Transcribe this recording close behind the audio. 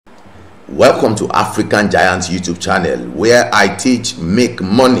Welcome to African Giants YouTube channel, where I teach make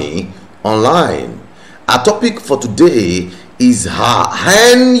money online. Our topic for today is how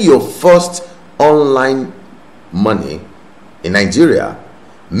earn your first online money in Nigeria.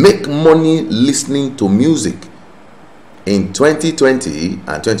 Make money listening to music in 2020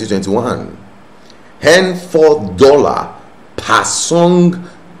 and 2021. Earn $4 per song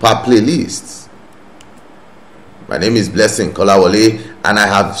per playlist. My name is Blessing Kolawole, and I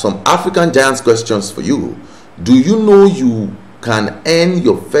have some African Giants questions for you. Do you know you can earn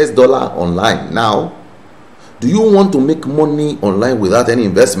your first dollar online now? Do you want to make money online without any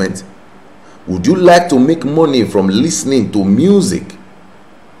investment? Would you like to make money from listening to music?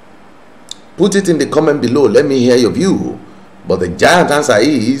 Put it in the comment below. Let me hear your view. But the giant answer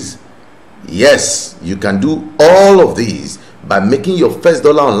is yes, you can do all of these by making your first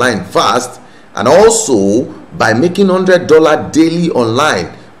dollar online fast, and also by making $100 daily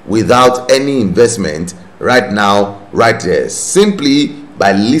online without any investment right now, right there, simply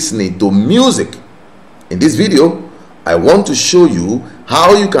by listening to music. In this video, I want to show you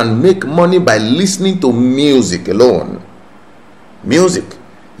how you can make money by listening to music alone. Music.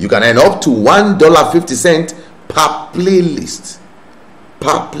 You can earn up to $1.50 per playlist.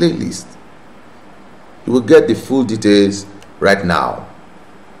 Per playlist. You will get the full details right now.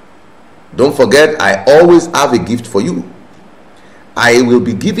 Don't forget, I always have a gift for you. I will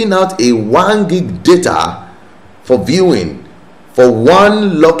be giving out a 1 gig data for viewing for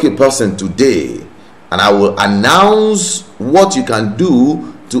one lucky person today, and I will announce what you can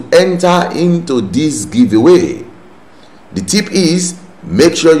do to enter into this giveaway. The tip is,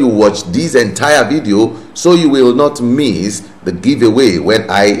 make sure you watch this entire video so you will not miss the giveaway when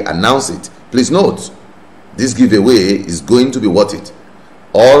I announce it. Please note, this giveaway is going to be worth it.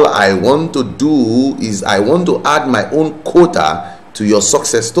 All I want to do is I want to add my own quota to your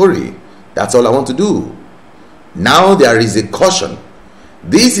success story. That's all I want to do. Now there is a caution.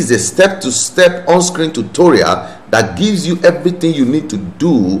 This is a step-to-step on-screen tutorial that gives you everything you need to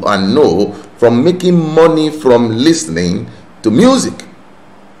do and know from making money from listening to music.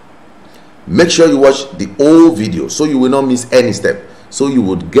 Make sure you watch the whole video so you will not miss any step, so you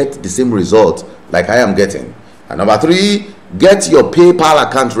would get the same result like I am getting. And number 3, get your PayPal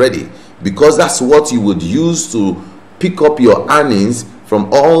account ready, because that's what you would use to pick up your earnings from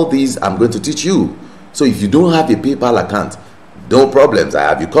all these I'm going to teach you. So if you don't have a PayPal account, no problems, I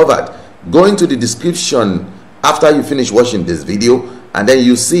have you covered. Go into the description after you finish watching this video, and then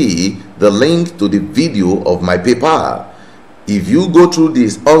you see the link to the video of my PayPal. If you go through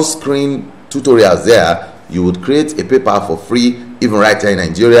these on-screen tutorials there, you would create a PayPal for free, even right here in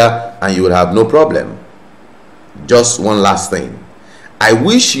Nigeria, and you will have no problem. Just one last thing. I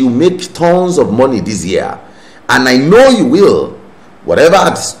wish you make tons of money this year, and I know you will. Whatever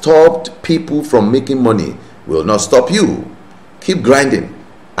had stopped people from making money will not stop you. Keep grinding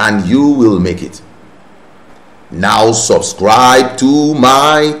and you will make it. Now subscribe to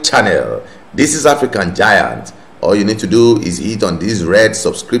my channel. This is African Giant. All you need to do is hit on this red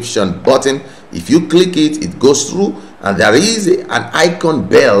subscription button. If you click it, it goes through, and there is an icon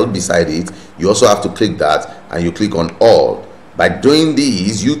bell beside it. You also have to click that, and you click on all. By doing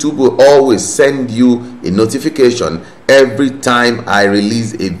these, YouTube will always send you a notification every time I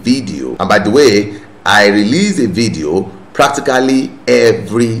release a video. And by the way, I release a video practically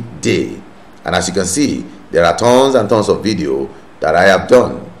every day, and as you can see, there are tons and tons of video that I have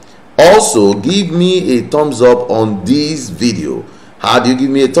done. Also, give me a thumbs up on this video. How do you give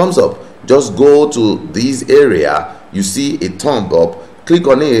me a thumbs up? Just go to this area, you see a thumb up, click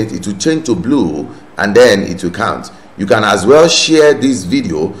on it, it will change to blue, and then it will count. You can as well share this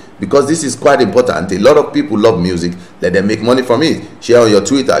video, because this is quite important. A lot of people love music, let them make money from it. Share on your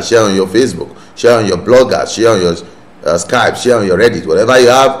Twitter, share on your Facebook, share on your bloggers, share on your Skype, share on your Reddit, whatever you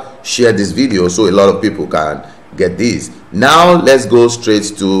have, share this video so a lot of people can get this. Now let's go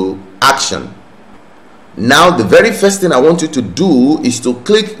straight to action. Now the very first thing I want you to do is to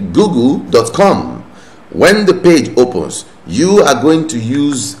click google.com. When the page opens, you are going to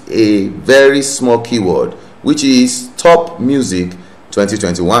use a very small keyword, which is top music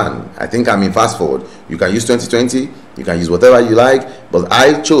 2021. I think I'm in fast forward. You can use 2020, you can use whatever you like, but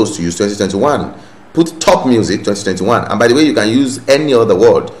I chose to use 2021. Put top music 2021, and by the way, you can use any other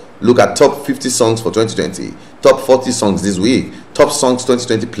word. Look at top 50 songs for 2020, top 40 songs this week, top songs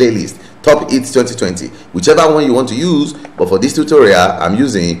 2020 playlist, top hits 2020, whichever one you want to use. But for this tutorial, I'm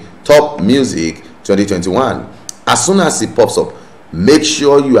using top music 2021. As soon as it pops up, make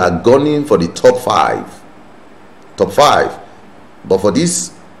sure you are gunning for the top 5. Top 5. But for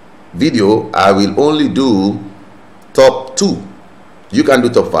this video, I will only do top 2. You can do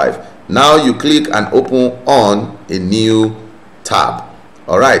top 5. Now you click and open on a new tab.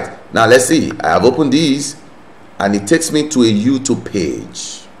 All right, now let's see. I have opened these and it takes me to a YouTube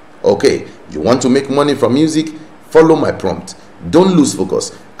page. Okay, you want to make money from music? Follow my prompt. Don't lose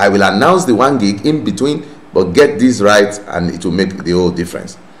focus. I will announce the 1 gig in between, but get this right and it will make the whole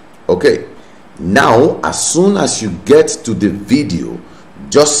difference. Okay, now as soon as you get to the video,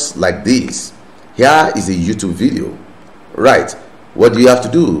 just like this, here is a YouTube video. Right, what do you have to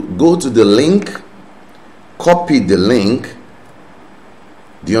do? Go to the link, copy the link.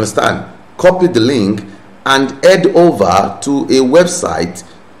 Do you understand? Copy the link and head over to a website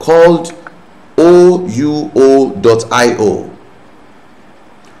called ouo.io.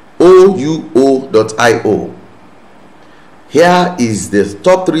 ouo.io. Here is the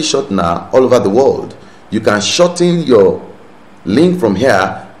top 3 shortener all over the world. You can shorten your link from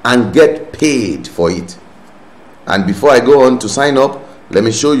here and get paid for it. And before I go on to sign up, let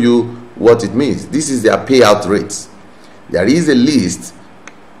me show you what it means. This is their payout rates. There is a list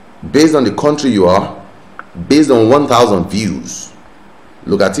based on the country you are, based on 1,000 views.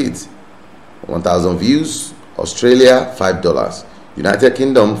 Look at it. 1,000 views. Australia, $5. United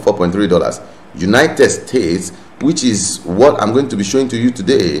Kingdom, $4.3. United States, which is what I'm going to be showing to you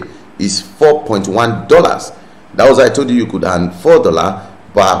today, is $4.1. That was, I told you, you could earn $4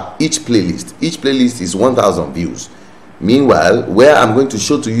 per each playlist. Each playlist is 1,000 views. Meanwhile, where I'm going to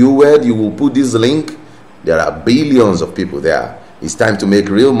show to you where you will put this link, there are billions of people there. It's time to make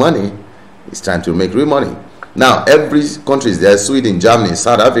real money. It's time to make real money. Now, every country is there: Sweden, Germany,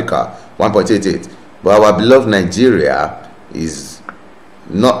 South Africa, 1.88. But our beloved Nigeria is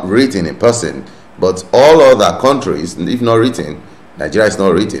not written in person. But all other countries, if not written, Nigeria is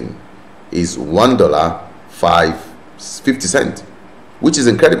not written, is $1.50, which is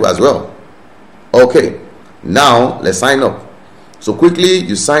incredible as well. Okay, now let's sign up. So quickly,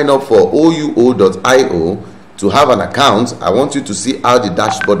 you sign up for ouo.io to have an account. I want you to see how the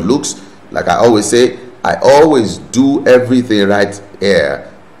dashboard looks. Like I always say, I always do everything right here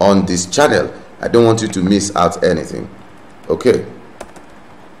on this channel. I don't want you to miss out anything. Okay,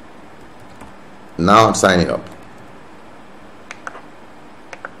 now I'm signing up.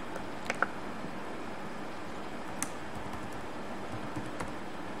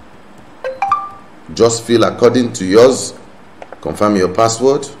 Just fill according to yours. Confirm your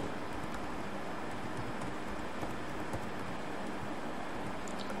password.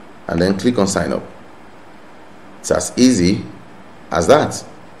 And then click on sign up. It's as easy as that.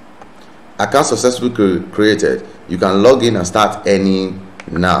 Account successfully created. You can log in and start earning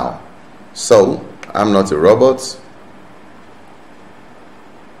now. So I'm not a robot.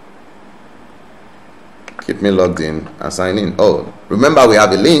 Keep me logged in and sign in. Oh, remember we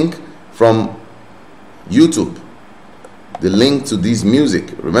have a link from YouTube. The link to this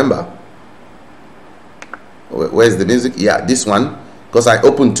music. Remember, where's the music? Yeah, this one. Because I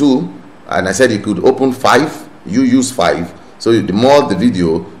opened 2 and I said you could open 5. You use 5. So the more the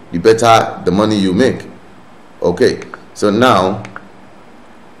video, the better the money you make. Okay, so now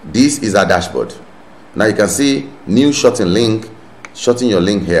this is our dashboard. Now you can see new shorten link. Shorten your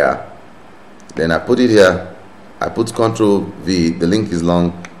link here. Then I put it here. I put Ctrl V. The link is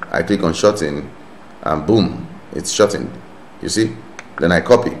long. I click on shorten and boom, it's shortened. You see? Then I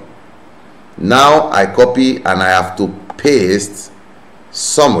copy. Now I copy and I have to paste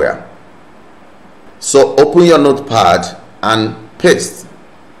somewhere. So open your notepad and paste.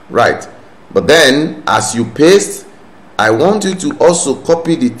 Right. But then as you paste, I want you to also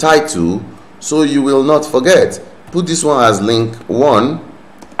copy the title so you will not forget. Put this one as link 1.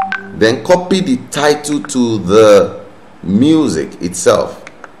 Then copy the title to the music itself.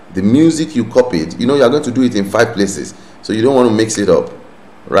 The music you copied, you know, you're going to do it in 5 places, so you don't want to mix it up.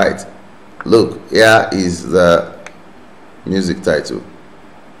 Right. Look, here is the music title.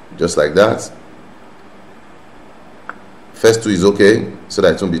 Just like that. First 2 is okay, so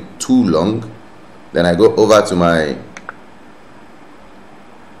that it won't be too long. Then I go over to my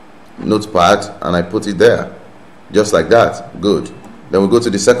notepad and I put it there. Just like that. Good. Then we go to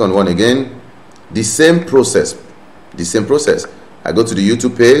the second one again. The same process. The same process. I go to the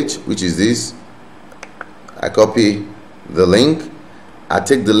YouTube page, which is this. I copy the link. I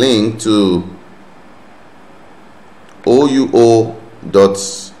take the link to ouo.i.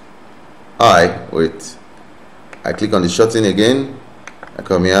 Wait. I click on the shorten again. I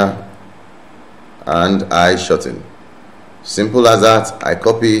come here and I shorten. Simple as that. I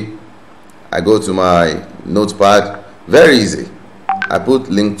copy. I go to my notepad. Very easy. I put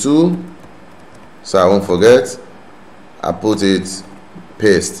link 2 so I won't forget. I put it,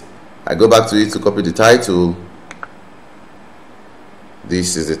 paste. I go back to it to copy the title.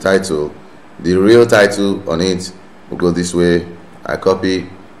 This is the title. The real title on it will go this way. I copy,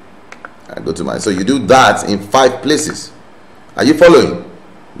 I go to my, so you do that in 5 places. Are you following?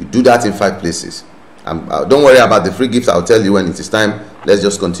 You do that in 5 places. Don't worry about the free gifts. I'll tell you when it is time. Let's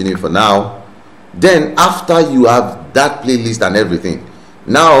just continue for now. Then after you have that playlist and everything,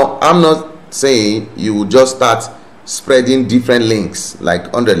 now I'm not saying you will just start spreading different links, like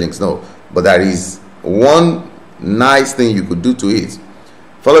 100 links, no, but there is one nice thing you could do to it.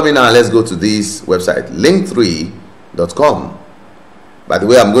 Follow me now. Let's go to this website, linktree.com. By the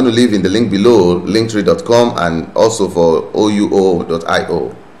way, I'm going to leave in the link below, linktree.com, and also for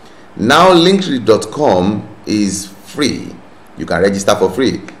ouo.io. Now linktree.com is free. You can register for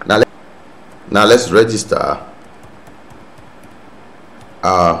free. Now let's register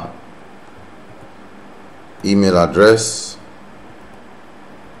our email address,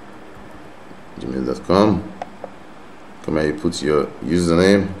 gmail.com. Come here, you put your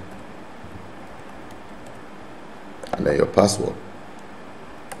username and then your password.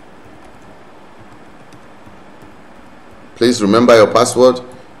 Please remember your password.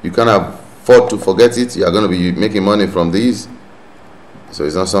 You can't afford to forget it. You are going to be making money from these, so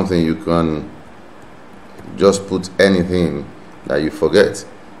it's not something you can just put anything that you forget.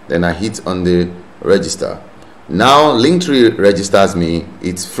 Then I hit on the register. Now Linktree registers me.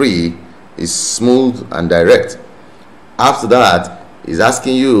 It's free, it's smooth and direct. After that, it's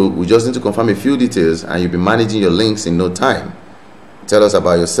asking you, we just need to confirm a few details and you'll be managing your links in no time. Tell us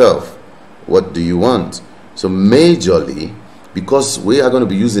about yourself. What do you want? So majorly, because we are going to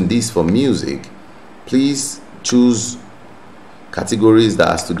be using this for music, please choose categories that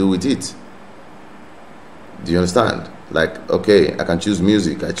has to do with it. Do you understand? Like, okay, I can choose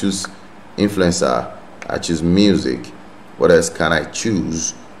music, I choose influencer, I choose music. What else can I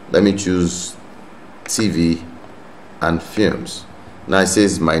choose? Let me choose TV and films. Now it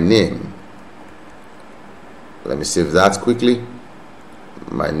says my name. Let me save that quickly.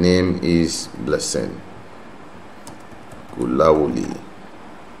 My name is Blessing Kulawuli.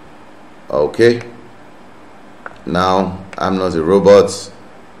 Okay. Now I'm not a robot,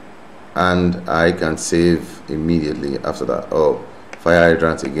 and I can save immediately after that. Oh, fire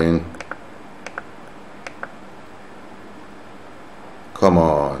hydrant again. Come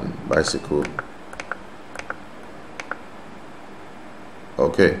on, bicycle.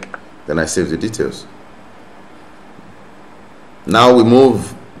 Okay, then I save the details. Now we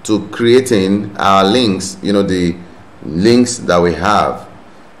move to creating our links, you know, the links that we have.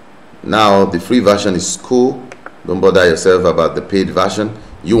 Now the free version is cool. Don't bother yourself about the paid version.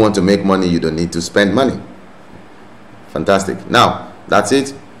 You want to make money, you don't need to spend money. Fantastic. Now that's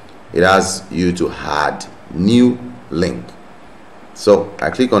it. It asks you to add new link. So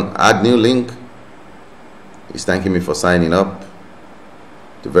I click on add new link. It's thanking me for signing up.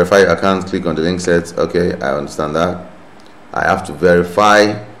 To verify your account, click on the link set. Okay, I understand that. I have to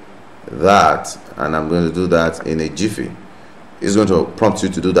verify that, and I'm going to do that in a jiffy. It's going to prompt you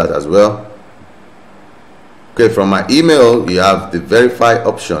to do that as well. Okay, from my email, you have the verify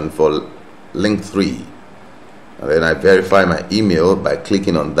option for Linktree. And then I verify my email by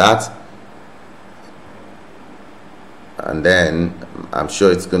clicking on that. And then I'm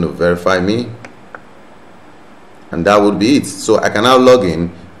sure it's going to verify me. And that would be it. So I can now log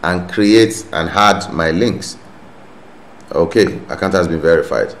in and create and add my links. Okay, account has been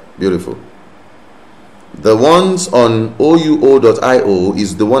verified. Beautiful. The ones on ouo.io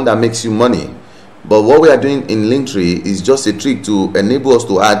is the one that makes you money. But what we are doing in Linktree is just a trick to enable us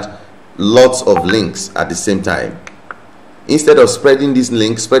to add lots of links at the same time. Instead of spreading these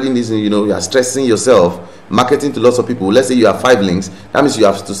links, you know, you are stressing yourself, marketing to lots of people. Let's say you have 5 links. That means you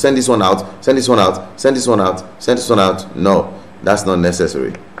have to send this one out, send this one out, send this one out, send this one out. No, that's not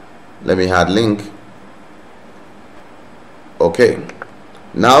necessary. Let me add link. Okay.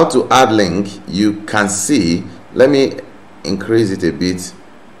 Now to add link, you can see, let me increase it a bit.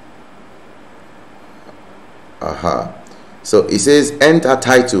 So it says enter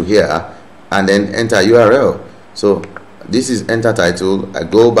title here and then enter URL. So this is enter title. I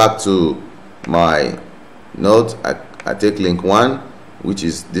go back to my note. I take link 1, which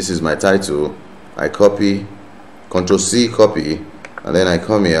is, this is my title. I copy, Ctrl C, copy, and then I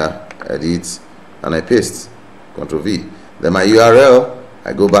come here, edit, and I paste, Ctrl V. Then my URL,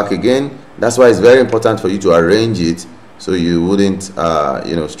 I go back again. That's why it's very important for you to arrange it so you wouldn't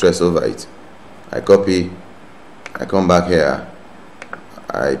you know, stress over it. I copy, I come back here,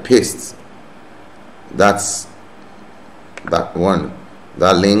 I paste. That's that one.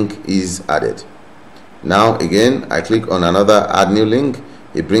 That link is added. Now again, I click on another add new link.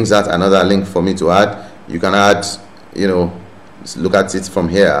 It brings out another link for me to add. You can add, you know, Let's look at it from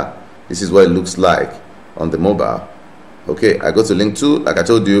here. This is what it looks like on the mobile. Okay, I go to link 2. Like I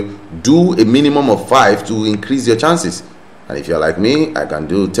told you, do a minimum of 5 to increase your chances. And if you're like me, I can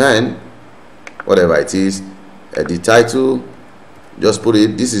do 10, whatever it is. Edit title, just put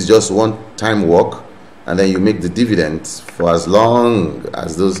it. This is just one time work, and then you make the dividends for as long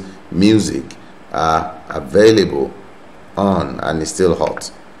as those music are available on and it's still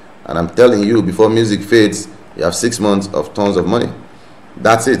hot. And I'm telling you, before music fades, you have 6 months of tons of money.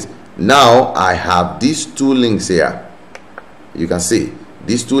 That's it. Now I have these 2 links here. You can see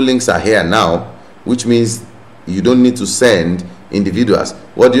these 2 links are here now, which means you don't need to send individuals.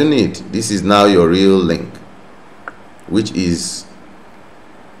 What do you need? This is now your real link, which is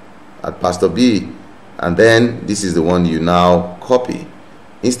at Pastor B, and then this is the one you now copy.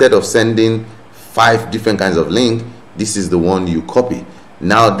 Instead of sending 5 different kinds of link, this is the one you copy.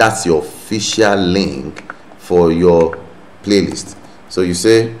 Now that's your official link for your playlist. So you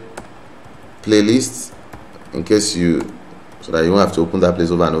say playlist, in case you, so that you won't have to open that place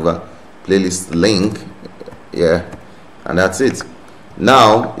over and over. Playlist link, yeah, and that's it.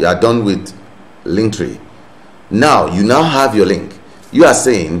 Now you are done with Linktree. Now you now have your link. You are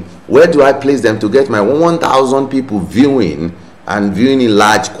saying, where do I place them to get my 1,000 people viewing and viewing in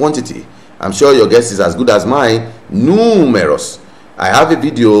large quantity? I'm sure your guess is as good as mine. Numerous. I have a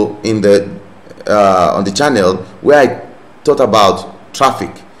video in the on the channel where I taught about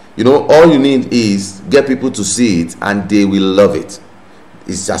traffic. You know, all you need is get people to see it and they will love it.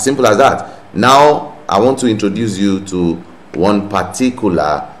 It's as simple as that. Now I want to introduce you to one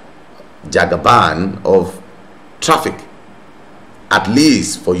particular jagaban of traffic, at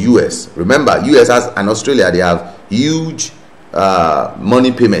least for US. Remember, US has, and Australia, they have huge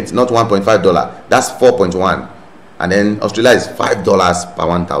money payment, not $1.5, that's 4.1, and then Australia is $5 per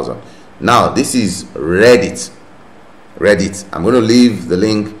 1,000. Now this is Reddit. I'm going to leave the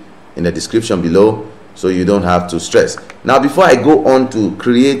link in the description below so you don't have to stress. Now before I go on to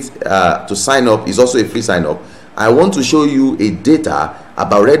create to sign up, is also a free sign up, I want to show you a data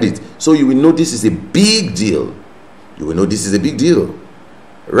about Reddit so you will know this is a big deal. You will know this is a big deal.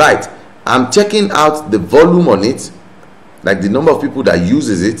 Right, I'm checking out the volume on it, like the number of people that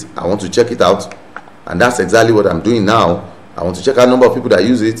uses it. I want to check it out, and that's exactly what I'm doing now. I want to check out number of people that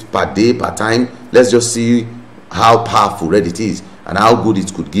use it per day, per time. Let's just see how powerful Reddit is and how good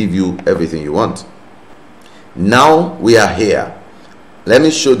it could give you everything you want. Now we are here. Let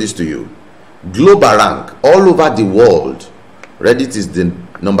me show this to you. Global rank all over the world. Reddit is the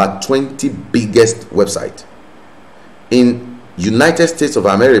number 20 biggest website. In United States of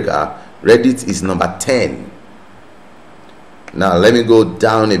America, Reddit is number 10. Now let me go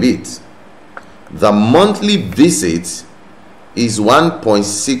down a bit. The monthly visit is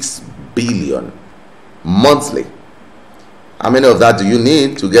 1.6 billion monthly. How many of that do you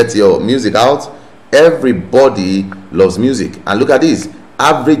need to get your music out? Everybody loves music. And look at this,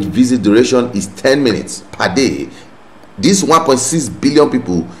 average visit duration is 10 minutes per day. These 1.6 billion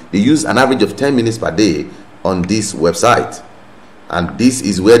people, they use an average of 10 minutes per day on this website. And this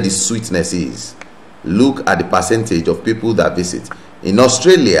is where the sweetness is. Look at the percentage of people that visit. In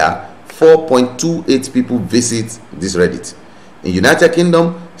Australia, 4.28 people visit this Reddit. In United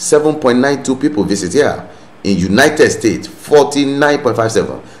Kingdom, 7.92 people visit here. In United States,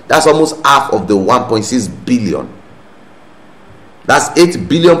 49.57. That's almost half of the 1.6 billion. That's 8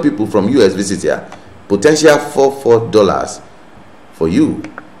 billion people from US visit here. Potential for $4 for you.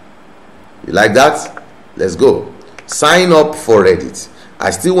 You like that? Let's go. Sign up for Reddit. I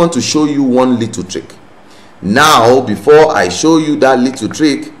still want to show you one little trick. Now, before I show you that little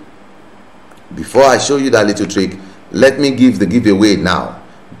trick, let me give the giveaway now.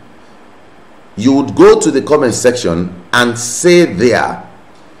 You would go to the comment section and say there,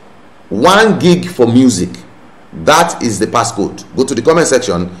 1 gig for music. That is the passcode. Go to the comment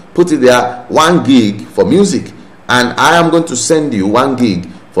section, put it there, 1 gig for music, and I am going to send you 1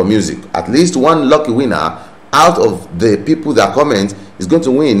 gig for music. At least one lucky winner out of the people that comment is going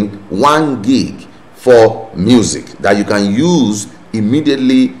to win 1 gig for music that you can use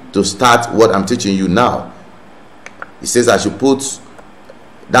immediately to start what I'm teaching you now. It says I should put,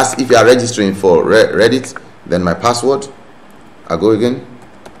 that's if you are registering for Reddit, then my password. I'll go again.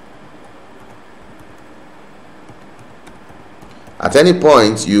 At any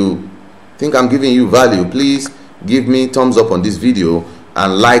point you think I'm giving you value, please give me thumbs up on this video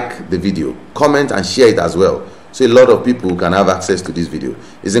and like the video, comment and share it as well, so a lot of people can have access to this video.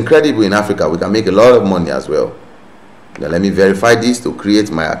 It's incredible. In Africa we can make a lot of money as well. Now let me verify this to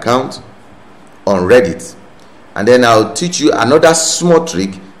create my account on Reddit, and then I'll teach you another small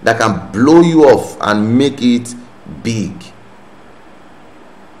trick that can blow you off and make it big.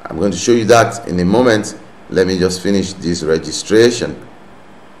 I'm going to show you that in a moment. Let me just finish this registration.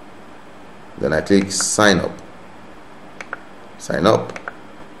 Then I click sign up. Sign up.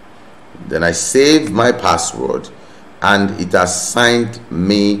 Then I save my password and it has signed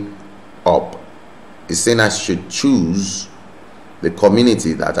me up. It's saying I should choose the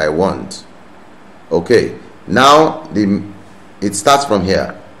community that I want. Okay, now it starts from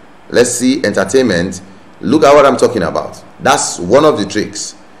here. Let's see entertainment. Look at what I'm talking about. That's one of the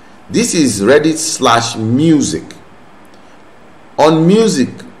tricks. This is Reddit/music. On music,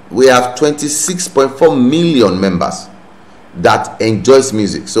 we have 26.4 million members that enjoys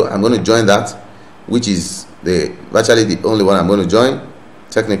music. So I'm going to join that, which is virtually the only one I'm going to join,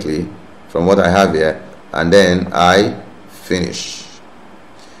 technically, from what I have here. And then I finish.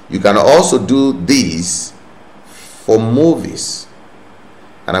 You can also do this for movies,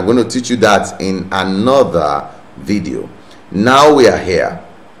 and I'm going to teach you that in another video. Now we are here.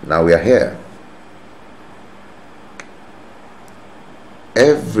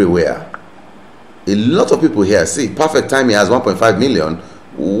 Everywhere. A lot of people here. See, Perfect Timing has 1.5 million.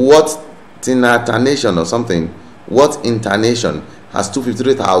 What Intonation or something? What Intonation has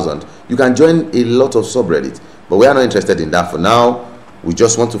 253,000. You can join a lot of subreddits, but we are not interested in that for now. We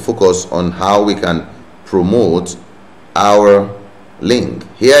just want to focus on how we can promote our link.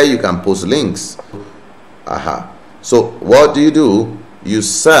 Here you can post links. So what do? You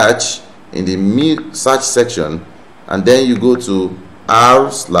search in the search section, and then you go to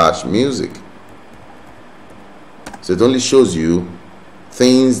r/music. So it only shows you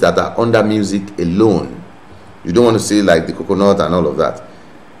things that are under music alone. You don't want to see like the coconut and all of that.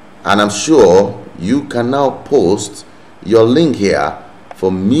 And I'm sure you can now post your link here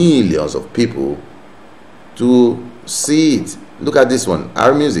for millions of people to see it. Look at this one,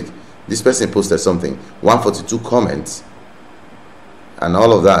 our music. This person posted something, 142 comments and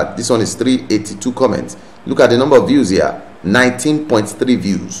all of that. This one is 382 comments. Look at the number of views here, 19.3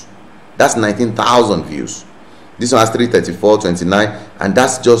 views. That's 19,000 views. This one has 334, 29, and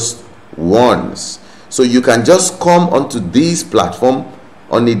that's just once. So you can just come onto this platform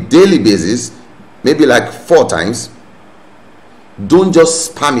on a daily basis, maybe like 4 times. Don't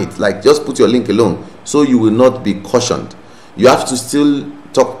just spam it, like just put your link alone, so you will not be cautioned. You have to still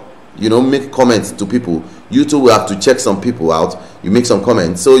talk, make comments to people. You too will have to check some people out. You make some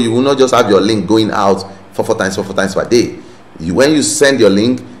comments, so you will not just have your link going out four times per day. When you send your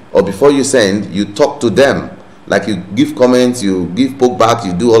link, or before you send, you talk to them. Like you give comments, you give poke back,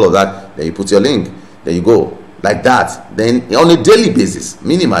 you do all of that, then you put your link, then you go like that. Then on a daily basis,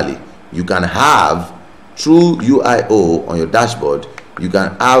 minimally, you can have through UIO on your dashboard, you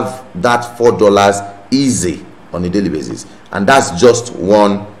can have that $4 easy on a daily basis, and that's just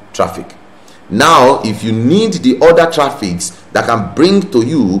one traffic. Now if you need the other traffics that can bring to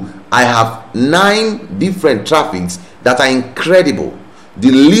you, I have 9 different traffics that are incredible.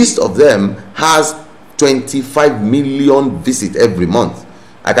 The list of them has 25 million visits every month.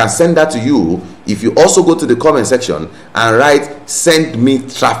 I can send that to you if you also go to the comment section and write send me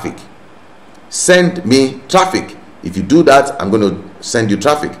traffic. Send me traffic. If you do that, I'm going to send you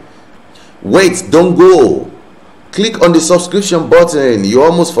traffic. Wait, don't go. Click on the subscription button. You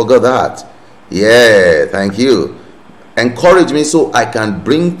almost forgot that. Yeah, thank you. Encourage me so I can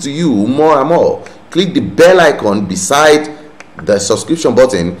bring to you more and more. Click the bell icon beside the subscription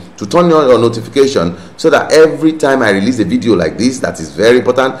button to turn on your notification, so that every time I release a video like this that is very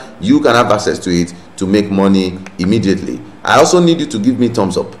important, you can have access to it to make money immediately. I also need you to give me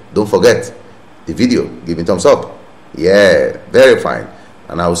thumbs up. Don't forget the video, give me thumbs up. Yeah, very fine.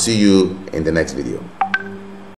 And I will see you in the next video.